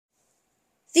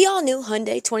The all-new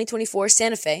Hyundai 2024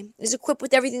 Santa Fe is equipped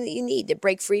with everything that you need to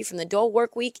break free from the dull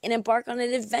work week and embark on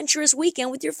an adventurous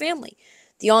weekend with your family.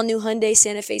 The all-new Hyundai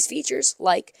Santa Fe's features,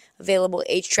 like available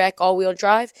H-Track all-wheel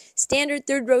drive, standard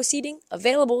third-row seating,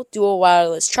 available dual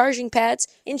wireless charging pads,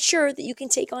 ensure that you can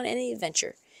take on any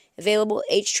adventure. Available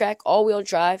H-Track all-wheel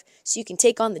drive so you can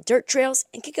take on the dirt trails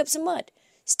and kick up some mud.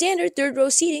 Standard third-row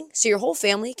seating so your whole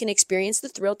family can experience the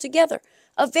thrill together.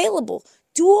 Available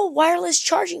dual wireless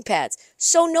charging pads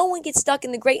so no one gets stuck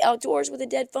in the great outdoors with a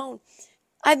dead phone.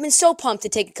 I've been so pumped to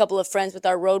take a couple of friends with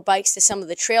our road bikes to some of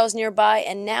the trails nearby,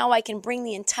 and now I can bring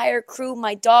the entire crew,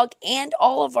 my dog, and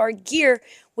all of our gear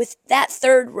with that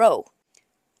third row.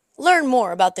 Learn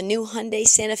more about the new Hyundai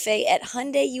Santa Fe at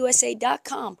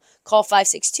HyundaiUSA.com. Call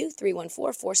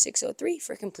 562-314-4603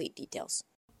 for complete details.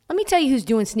 Let me tell you who's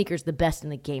doing sneakers the best in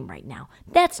the game right now.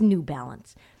 That's New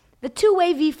Balance. The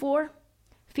two-way V4,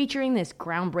 featuring this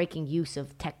groundbreaking use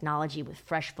of technology with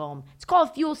fresh foam. It's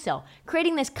called Fuel Cell,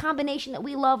 creating this combination that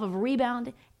we love of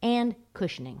rebound and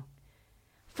cushioning.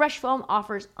 Fresh foam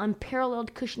offers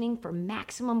unparalleled cushioning for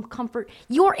maximum comfort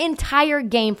your entire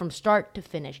game from start to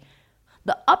finish.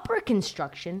 The upper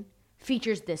construction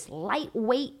features this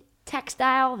lightweight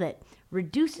textile that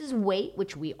reduces weight,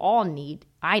 which we all need,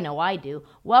 I know I do,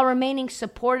 while remaining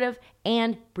supportive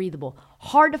and breathable.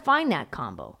 Hard to find that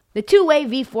combo. The two-way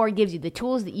V4 gives you the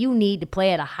tools that you need to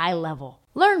play at a high level.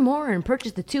 Learn more and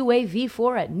purchase the two-way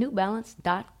V4 at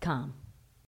newbalance.com.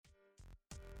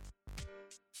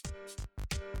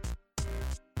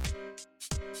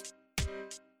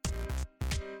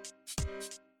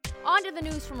 On to the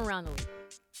news from around the league.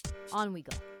 On we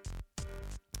go.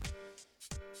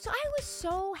 So I was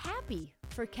so happy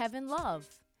for Kevin Love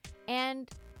and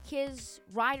his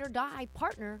ride or die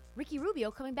partner, Ricky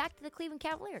Rubio, coming back to the Cleveland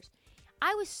Cavaliers.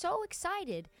 I was so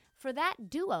excited for that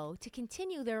duo to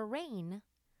continue their reign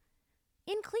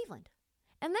in Cleveland.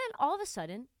 And then all of a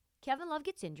sudden, Kevin Love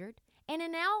gets injured, and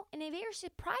now, in a very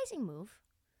surprising move,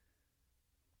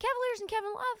 Cavaliers and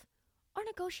Kevin Love are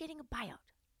negotiating a buyout.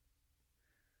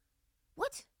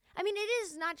 What? I mean, it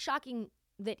is not shocking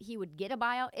that he would get a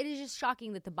buyout. It is just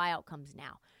shocking that the buyout comes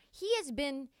now. He has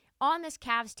been on this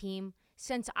Cavs team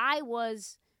since I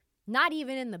was not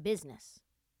even in the business.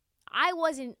 I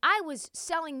was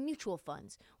selling mutual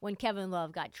funds when Kevin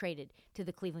Love got traded to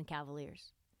the Cleveland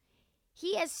Cavaliers.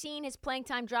 He has seen his playing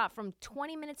time drop from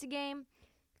 20 minutes a game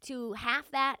to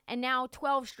half that, and now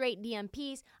 12 straight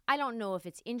DMPs. I don't know if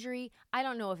it's injury. I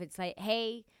don't know if it's like,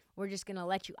 hey, we're just going to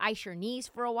let you ice your knees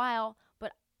for a while.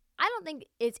 But I don't think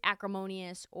it's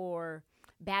acrimonious or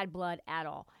bad blood at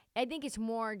all. I think it's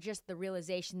more just the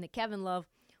realization that Kevin Love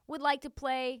would like to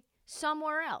play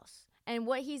somewhere else. And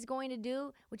what he's going to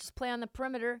do, which is play on the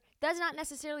perimeter, does not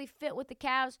necessarily fit what the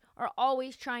Cavs are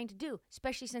always trying to do,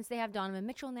 especially since they have Donovan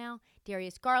Mitchell now,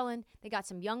 Darius Garland. They got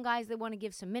some young guys they want to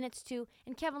give some minutes to,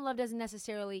 and Kevin Love doesn't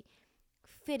necessarily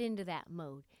fit into that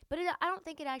mode. But I don't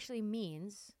think it actually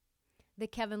means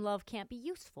that Kevin Love can't be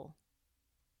useful.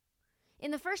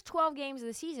 In the first 12 games of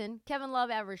the season, Kevin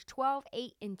Love averaged 12,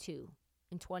 8, and 2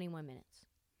 in 21 minutes.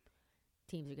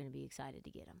 Teams are going to be excited to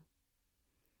get him.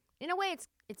 In a way,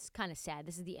 it's kind of sad.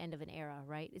 This is the end of an era,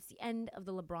 right? It's the end of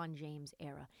the LeBron James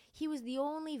era. He was the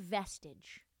only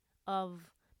vestige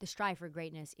of the strive for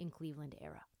greatness in Cleveland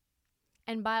era.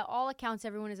 And by all accounts,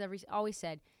 everyone has always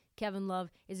said Kevin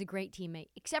Love is a great teammate,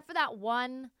 except for that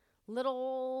one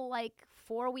little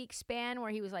 4-week span where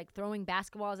he was throwing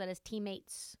basketballs at his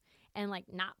teammates and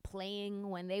not playing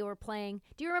when they were playing.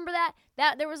 Do you remember that?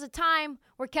 That there was a time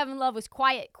where Kevin Love was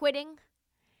quiet quitting.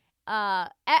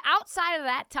 Outside of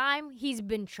that time, he's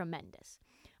been tremendous.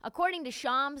 According to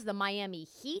Shams, the Miami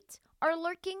Heat are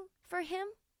lurking for him.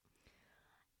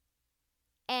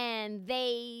 And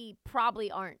they probably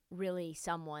aren't really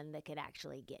someone that could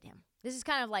actually get him. This is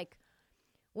kind of like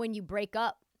when you break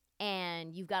up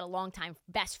and you've got a longtime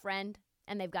best friend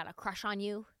and they've got a crush on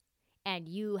you and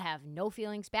you have no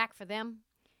feelings back for them.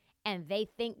 And they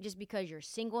think just because you're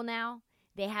single now,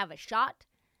 they have a shot.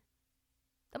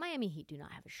 The Miami Heat do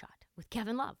not have a shot with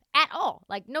Kevin Love at all.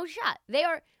 No shot. They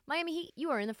are, Miami Heat,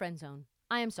 you are in the friend zone.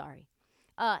 I am sorry.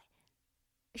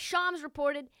 Shams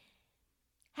reported,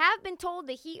 have been told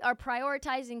the Heat are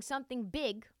prioritizing something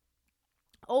big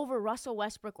over Russell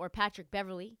Westbrook or Patrick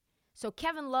Beverley. So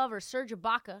Kevin Love or Serge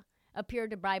Ibaka appear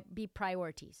to be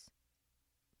priorities.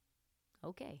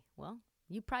 Okay, well,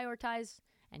 you prioritize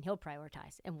and he'll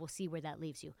prioritize, and we'll see where that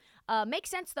leaves you. Makes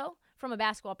sense, though, from a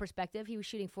basketball perspective. He was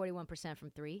shooting 41% from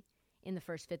three in the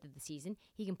first fifth of the season.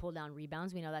 He can pull down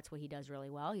rebounds. We know that's what he does really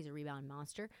well. He's a rebound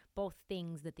monster. Both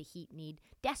things that the Heat need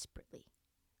desperately.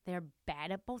 They're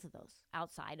bad at both of those,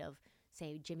 outside of,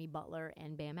 say, Jimmy Butler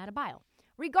and Bam Adebayo.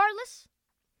 Regardless,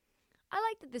 I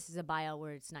like that this is a buyout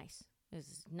where it's nice.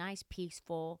 It's nice,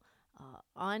 peaceful,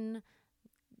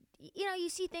 you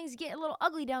see things get a little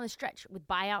ugly down the stretch with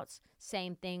buyouts.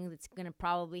 Same thing that's going to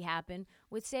probably happen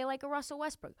with, say, like a Russell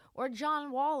Westbrook or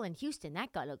John Wall in Houston.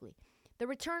 That got ugly. The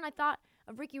return, I thought,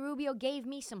 of Ricky Rubio gave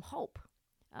me some hope.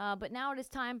 But now it is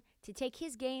time to take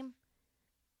his game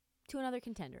to another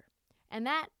contender. And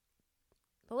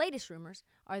the latest rumors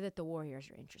are that the Warriors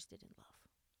are interested in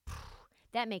Love.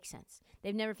 That makes sense.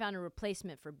 They've never found a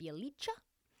replacement for Bjelica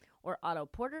or Otto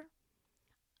Porter.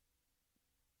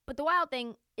 But the wild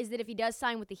thing is that if he does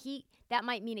sign with the Heat, that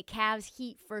might mean a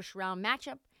Cavs-Heat first-round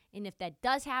matchup. And if that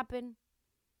does happen,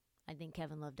 I think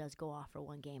Kevin Love does go off for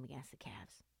one game against the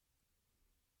Cavs.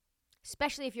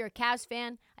 Especially if you're a Cavs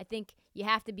fan, I think you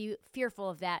have to be fearful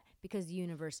of that because the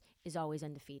universe is always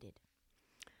undefeated.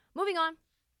 Moving on.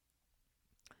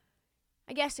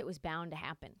 I guess it was bound to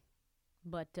happen.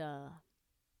 But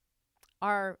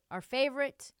our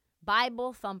favorite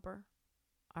Bible thumper,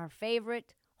 our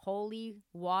favorite holy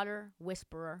water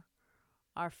whisperer,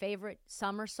 our favorite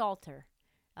somersaulter,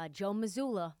 Joe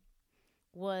Mazzulla,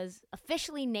 was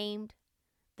officially named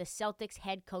the Celtics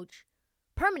head coach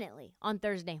permanently on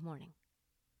Thursday morning.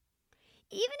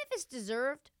 Even if it's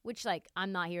deserved, which,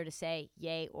 I'm not here to say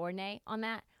yay or nay on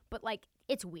that, but,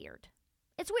 it's weird.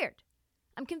 It's weird.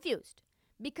 I'm confused.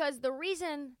 Because the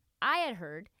reason I had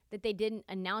heard that they didn't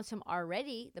announce him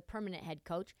already, the permanent head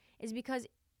coach, is because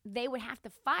they would have to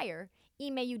fire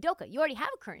Ime Udoka. You already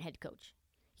have a current head coach.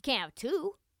 You can't have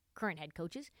two current head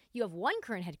coaches. You have one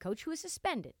current head coach who is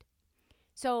suspended.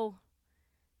 So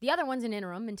the other one's an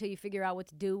interim until you figure out what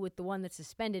to do with the one that's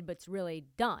suspended but's really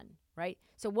done, right?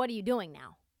 So what are you doing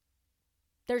now?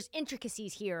 There's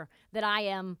intricacies here that I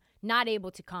am not able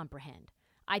to comprehend.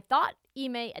 I thought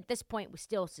Ime at this point was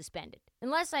still suspended,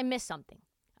 unless I missed something.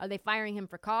 Are they firing him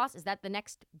for cause? Is that the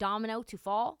next domino to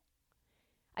fall?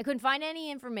 I couldn't find any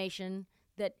information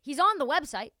that he's on the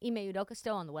website. Ime Udoka's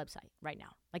still on the website right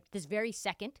now, this very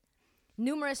second.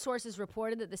 Numerous sources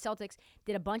reported that the Celtics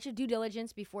did a bunch of due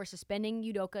diligence before suspending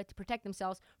Udoka to protect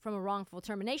themselves from a wrongful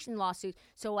termination lawsuit.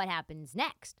 So what happens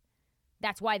next?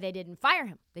 That's why they didn't fire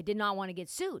him. They did not want to get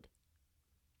sued.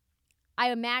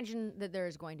 I imagine that there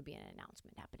is going to be an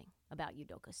announcement happening about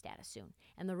Udoka's status soon.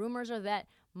 And the rumors are that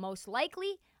most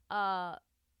likely Udoka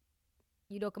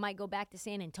might go back to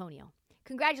San Antonio.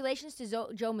 Congratulations to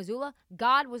Joe Mazzulla.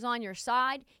 God was on your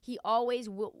side. He always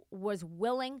was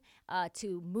willing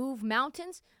to move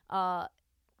mountains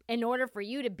in order for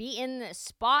you to be in this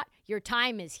spot. Your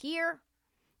time is here.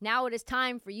 Now it is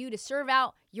time for you to serve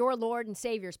out your Lord and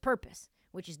Savior's purpose,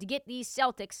 which is to get these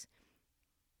Celtics,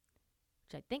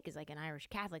 which I think is like an Irish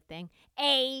Catholic thing,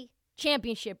 a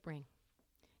championship ring.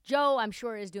 Joe, I'm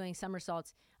sure, is doing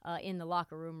somersaults in the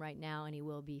locker room right now, and he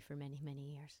will be for many, many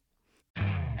years.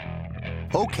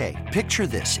 Okay, picture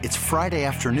this. It's Friday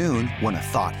afternoon when a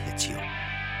thought hits you.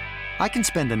 I can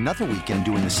spend another weekend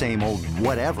doing the same old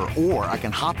whatever, or I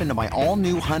can hop into my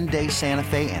all-new Hyundai Santa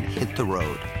Fe and hit the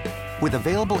road. With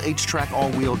available H-Track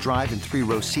all-wheel drive and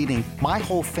 3-row seating, my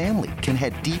whole family can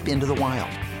head deep into the wild.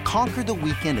 Conquer the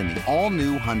weekend in the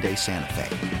all-new Hyundai Santa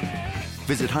Fe.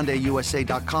 Visit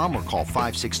HyundaiUSA.com or call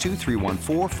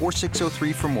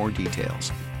 562-314-4603 for more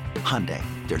details. Hyundai,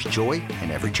 there's joy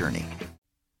in every journey.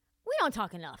 We don't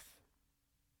talk enough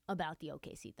about the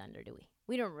OKC Thunder, do we?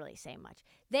 We don't really say much.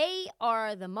 They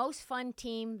are the most fun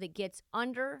team that gets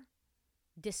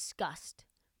discussed,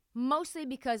 mostly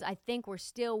because I think we're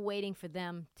still waiting for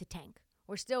them to tank.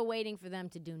 We're still waiting for them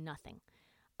to do nothing.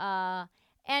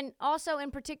 And also, in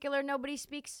particular, nobody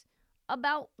speaks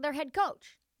about their head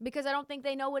coach because I don't think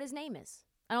they know what his name is.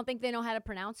 I don't think they know how to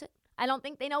pronounce it. I don't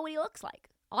think they know what he looks like,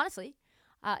 honestly.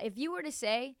 If you were to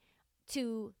say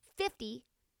to 50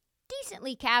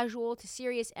 decently casual to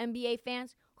serious NBA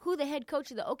fans who the head coach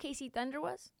of the OKC Thunder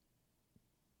was,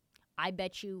 I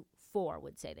bet you 4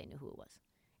 would say they knew who it was,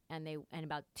 and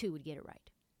about 2 would get it right.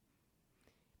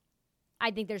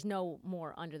 I think there's no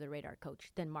more under-the-radar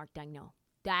coach than Mark Daigneault.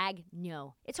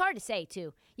 It's hard to say,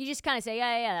 too. You just kind of say,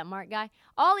 yeah, that Mark guy.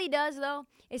 All he does, though,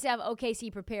 is have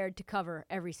OKC prepared to cover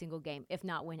every single game, if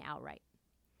not win outright.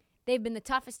 They've been the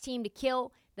toughest team to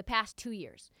kill the past 2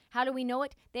 years. How do we know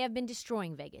it? They have been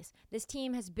destroying Vegas. This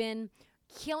team has been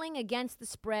killing against the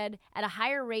spread at a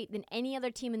higher rate than any other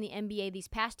team in the NBA these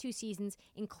past 2 seasons,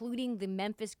 including the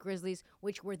Memphis Grizzlies,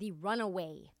 which were the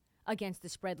runaway against the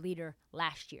spread leader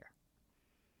last year.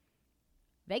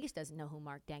 Vegas doesn't know who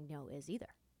Mark Daigneault is either.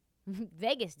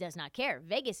 Vegas does not care.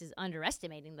 Vegas is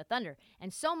underestimating the Thunder.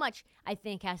 And so much, I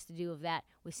think, has to do with that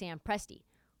with Sam Presti,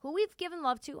 who we've given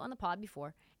love to on the pod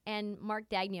before, and Mark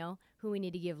Daigneault, who we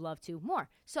need to give love to more.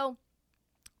 So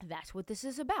That's what this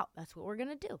is about. That's what we're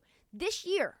going to do. This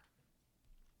year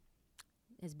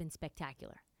has been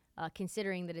spectacular.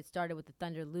 Considering that it started with the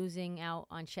Thunder losing out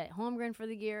on Chet Holmgren for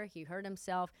the year. He hurt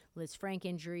himself. Liz Frank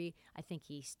injury. I think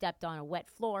he stepped on a wet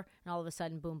floor, and all of a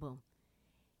sudden, boom, boom.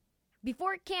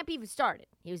 Before camp even started,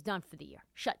 he was done for the year.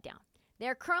 Shut down.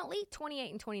 They're currently 28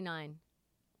 and 29,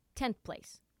 10th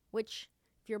place, which,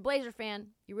 if you're a Blazer fan,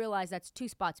 you realize that's 2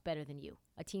 spots better than you,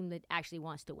 a team that actually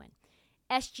wants to win.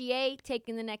 SGA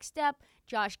taking the next step.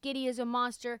 Josh Giddey is a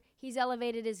monster. He's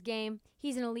elevated his game.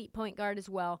 He's an elite point guard as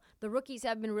well. The rookies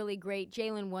have been really great.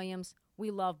 Jalen Williams, we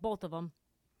love both of them.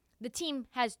 The team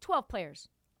has 12 players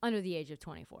under the age of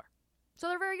 24. So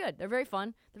they're very good. They're very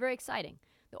fun. They're very exciting.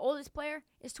 The oldest player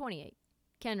is 28,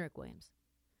 Kenrich Williams.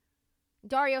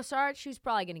 Dario Saric, who's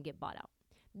probably going to get bought out.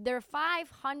 They're a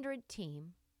 500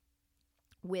 team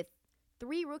with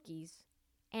 3 rookies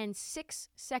and 6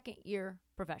 second-year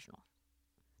professionals.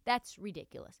 That's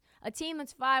ridiculous. A team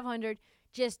that's 500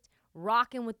 just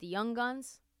rocking with the young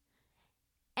guns.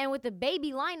 And with the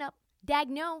baby lineup,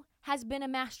 Daigneault has been a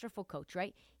masterful coach,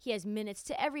 right? He has minutes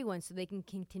to everyone so they can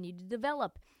continue to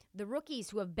develop. The rookies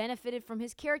who have benefited from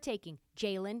his caretaking,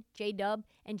 Jalen, J-Dub,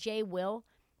 and J-Will,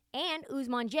 and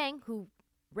Ousmane Dieng, who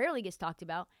rarely gets talked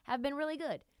about, have been really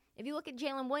good. If you look at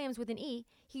Jalen Williams with an E,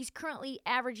 he's currently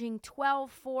averaging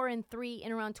 12, 4, and 3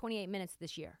 in around 28 minutes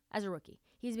this year as a rookie.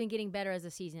 He's been getting better as the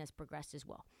season has progressed as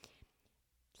well.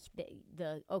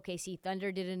 The OKC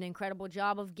Thunder did an incredible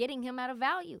job of getting him at a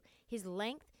value. His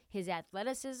length, his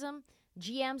athleticism,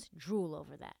 GMs drool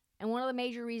over that. And one of the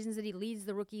major reasons that he leads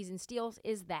the rookies in steals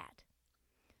is that.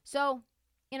 So,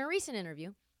 in a recent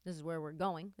interview, this is where we're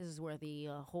going, this is where the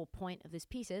whole point of this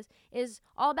piece is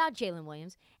all about Jalen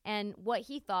Williams and what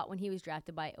he thought when he was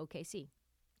drafted by OKC.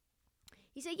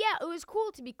 He said, yeah, it was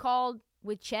cool to be called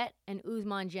with Chet and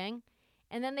Ousmane Dieng,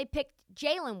 and then they picked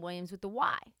Jalen Williams with the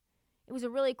Y. It was a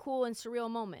really cool and surreal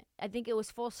moment. I think it was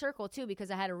full circle, too,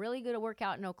 because I had a really good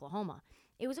workout in Oklahoma.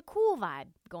 It was a cool vibe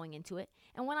going into it.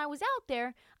 And when I was out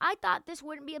there, I thought this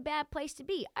wouldn't be a bad place to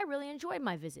be. I really enjoyed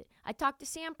my visit. I talked to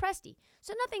Sam Presti.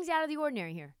 So nothing's out of the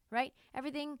ordinary here, right?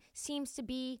 Everything seems to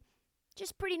be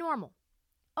just pretty normal.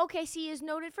 OKC is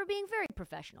noted for being very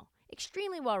professional,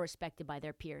 extremely well respected by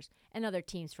their peers and other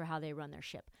teams for how they run their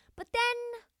ship. But then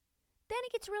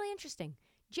it gets really interesting.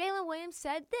 Jalen Williams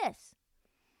said this.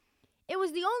 It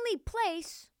was the only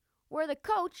place where the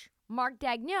coach, Mark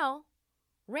Daigneault,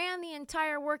 ran the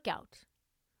entire workout.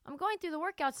 I'm going through the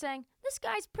workout saying, this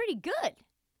guy's pretty good.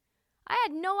 I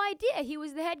had no idea he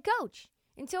was the head coach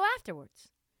until afterwards.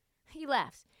 He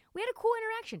laughs. We had a cool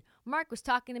interaction. Mark was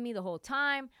talking to me the whole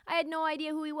time. I had no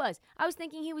idea who he was. I was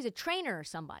thinking he was a trainer or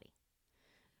somebody.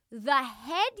 The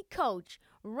head coach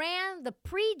ran the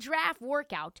pre-draft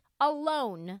workout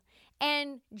alone,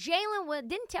 and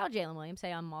didn't tell Jalen Williams,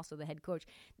 hey, I'm also the head coach.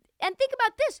 And think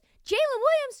about this. Jalen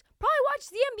Williams probably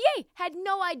watched the NBA, had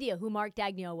no idea who Mark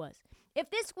Daigneault was. If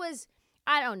this was,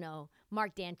 I don't know,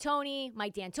 Mike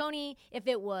D'Antoni, if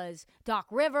it was Doc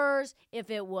Rivers, if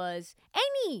it was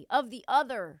any of the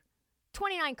other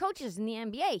 29 coaches in the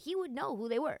NBA, he would know who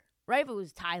they were, right? If it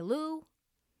was Ty Lue,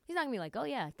 he's not going to be like, oh,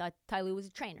 yeah, I thought Ty Lue was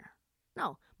a trainer.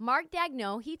 No, Mark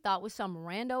Daigneault, he thought was some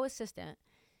rando assistant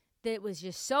that was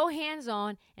just so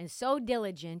hands-on and so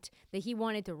diligent that he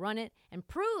wanted to run it and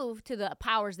prove to the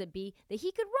powers that be that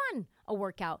he could run a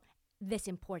workout this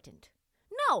important.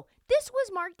 No, this was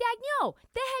Mark Daigneault,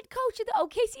 the head coach of the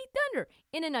OKC Thunder.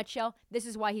 In a nutshell, this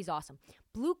is why he's awesome.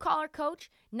 Blue-collar coach,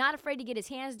 not afraid to get his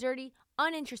hands dirty,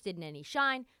 uninterested in any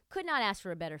shine, could not ask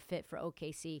for a better fit for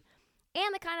OKC,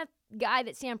 and the kind of guy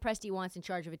that Sam Presti wants in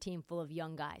charge of a team full of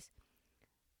young guys.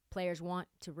 Players want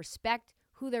to respect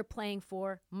who they're playing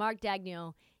for. Mark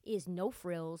Daigneault is no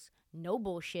frills, no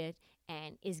bullshit,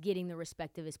 and is getting the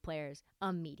respect of his players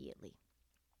immediately.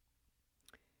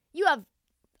 You have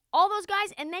all those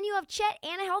guys, and then you have Chet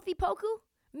and a healthy Poku,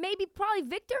 maybe probably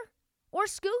Victor or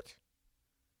Scoot,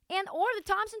 or the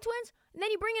Thompson twins, and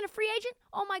then you bring in a free agent.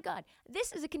 Oh my God,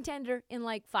 this is a contender in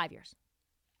like 5 years.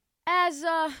 As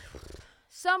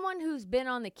someone who's been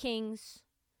on the Kings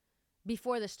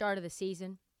before the start of the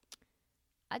season,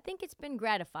 I think it's been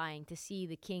gratifying to see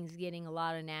the Kings getting a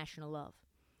lot of national love.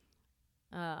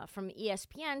 From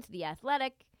ESPN to The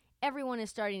Athletic, everyone is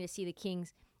starting to see the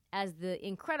Kings as the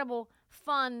incredible,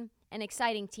 fun, and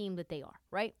exciting team that they are,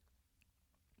 right?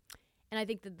 And I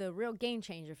think that the real game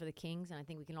changer for the Kings, and I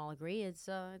think we can all agree, it's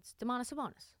Domantas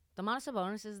Sabonis. Domantas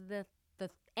Sabonis is the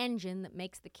engine that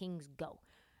makes the Kings go.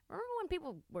 Remember when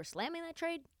people were slamming that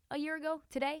trade a year ago,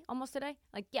 almost today?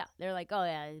 Like, yeah, they're like, oh,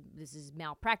 yeah, this is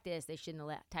malpractice. They shouldn't have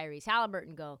let Tyrese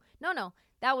Halliburton go. No,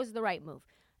 that was the right move.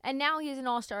 And now he's an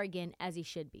all-star again, as he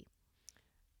should be.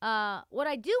 What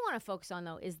I do want to focus on,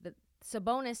 though, is that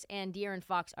Sabonis and De'Aaron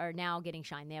Fox are now getting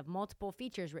shine. They have multiple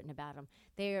features written about them.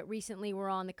 They recently were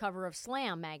on the cover of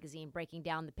Slam magazine breaking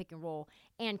down the pick and roll.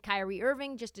 And Kyrie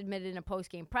Irving just admitted in a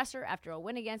post-game presser after a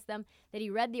win against them that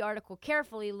he read the article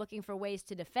carefully, looking for ways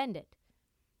to defend it.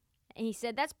 And he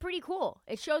said, that's pretty cool.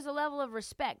 It shows a level of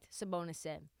respect, Sabonis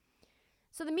said.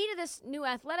 So the meat of this new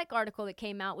Athletic article that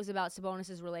came out was about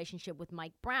Sabonis' relationship with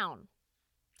Mike Brown,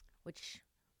 which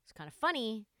is kind of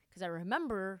funny because I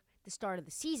remember the start of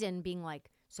the season being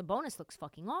like, Sabonis looks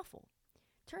fucking awful.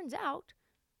 Turns out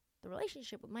the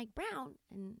relationship with Mike Brown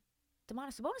and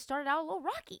Domantas Sabonis started out a little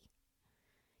rocky.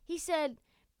 He said,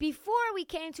 before we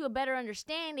came to a better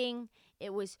understanding,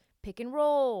 it was pick and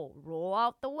roll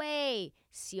out the way,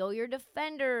 seal your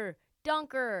defender,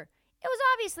 dunker. It was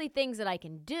obviously things that I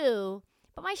can do,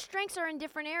 but my strengths are in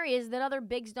different areas that other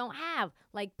bigs don't have,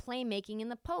 like playmaking in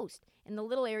the post, in the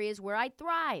little areas where I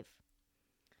thrive.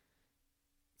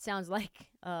 Sounds like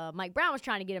Mike Brown was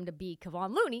trying to get him to be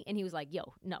Kevon Looney, and he was like,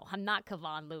 yo, no, I'm not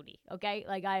Kevon Looney, okay?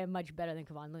 Like, I am much better than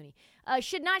Kevon Looney.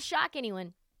 Should not shock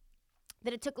anyone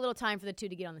that it took a little time for the two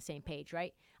to get on the same page,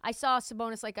 right? I saw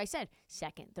Sabonis, like I said,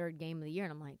 second, third game of the year,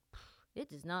 and I'm like, it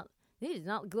does not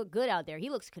look good out there. He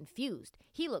looks confused.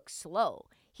 He looks slow.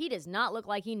 He does not look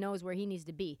like he knows where he needs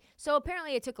to be. So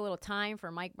apparently it took a little time for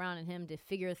Mike Brown and him to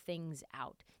figure things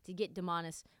out, to get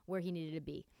Domantas where he needed to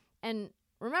be. And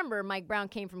remember, Mike Brown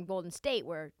came from Golden State,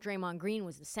 where Draymond Green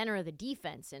was the center of the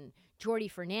defense, and Jordi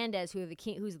Fernandez, who's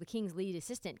the Kings' lead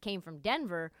assistant, came from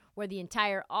Denver, where the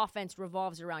entire offense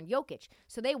revolves around Jokic.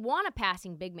 So they want a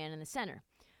passing big man in the center.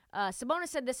 Sabonis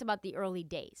said this about the early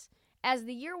days. As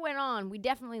the year went on, we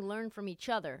definitely learned from each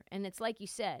other, and it's like you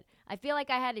said, I feel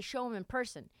like I had to show him in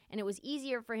person, and it was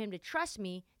easier for him to trust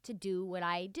me to do what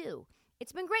I do.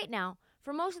 It's been great now.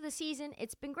 For most of the season,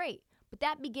 it's been great. But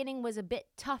that beginning was a bit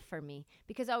tough for me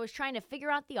because I was trying to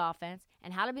figure out the offense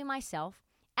and how to be myself,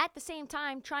 at the same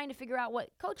time trying to figure out what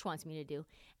coach wants me to do.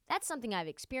 That's something I've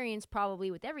experienced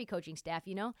probably with every coaching staff,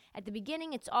 you know? At the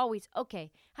beginning, it's always,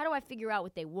 okay, how do I figure out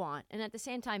what they want and at the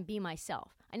same time be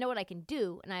myself? I know what I can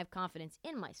do and I have confidence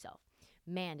in myself.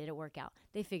 Man, did it work out.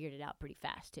 They figured it out pretty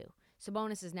fast, too.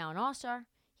 Sabonis is now an all-star.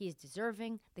 He is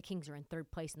deserving. The Kings are in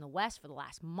third place in the West for the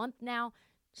last month now,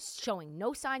 showing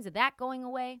no signs of that going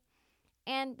away.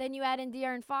 And then you add in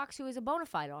De'Aaron Fox, who is a bona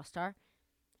fide all-star,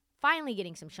 finally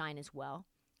getting some shine as well.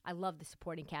 I love the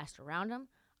supporting cast around him.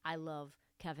 I love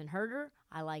Kevin Huerter.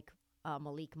 I like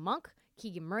Malik Monk.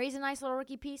 Keegan Murray's a nice little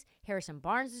rookie piece. Harrison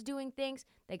Barnes is doing things.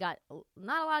 They got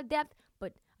not a lot of depth,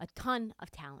 but a ton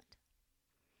of talent.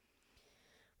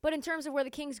 But in terms of where the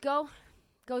Kings goes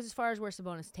as far as where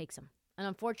Sabonis takes them. And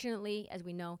unfortunately, as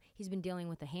we know, he's been dealing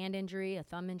with a hand injury, a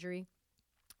thumb injury.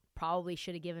 Probably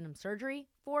should have given him surgery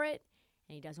for it.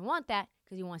 And he doesn't want that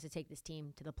because he wants to take this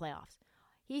team to the playoffs.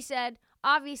 He said,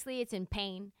 obviously it's in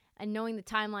pain, and knowing the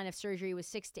timeline of surgery was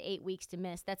 6 to 8 weeks to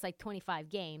miss, that's like 25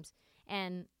 games,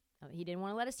 and he didn't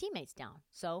want to let his teammates down.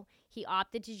 So he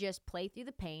opted to just play through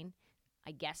the pain.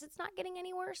 I guess it's not getting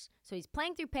any worse. So he's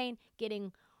playing through pain,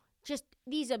 getting just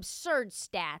these absurd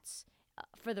stats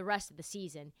for the rest of the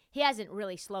season. He hasn't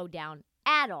really slowed down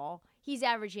at all. He's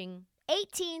averaging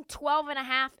 18, 12 and a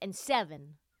half, and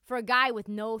 7. For a guy with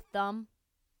no thumb,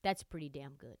 that's pretty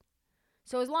damn good.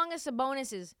 So as long as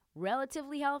Sabonis is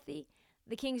relatively healthy,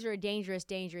 the Kings are a dangerous,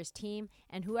 dangerous team.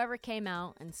 And whoever came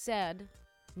out and said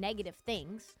negative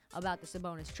things about the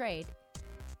Sabonis trade,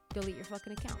 delete your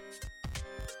fucking account.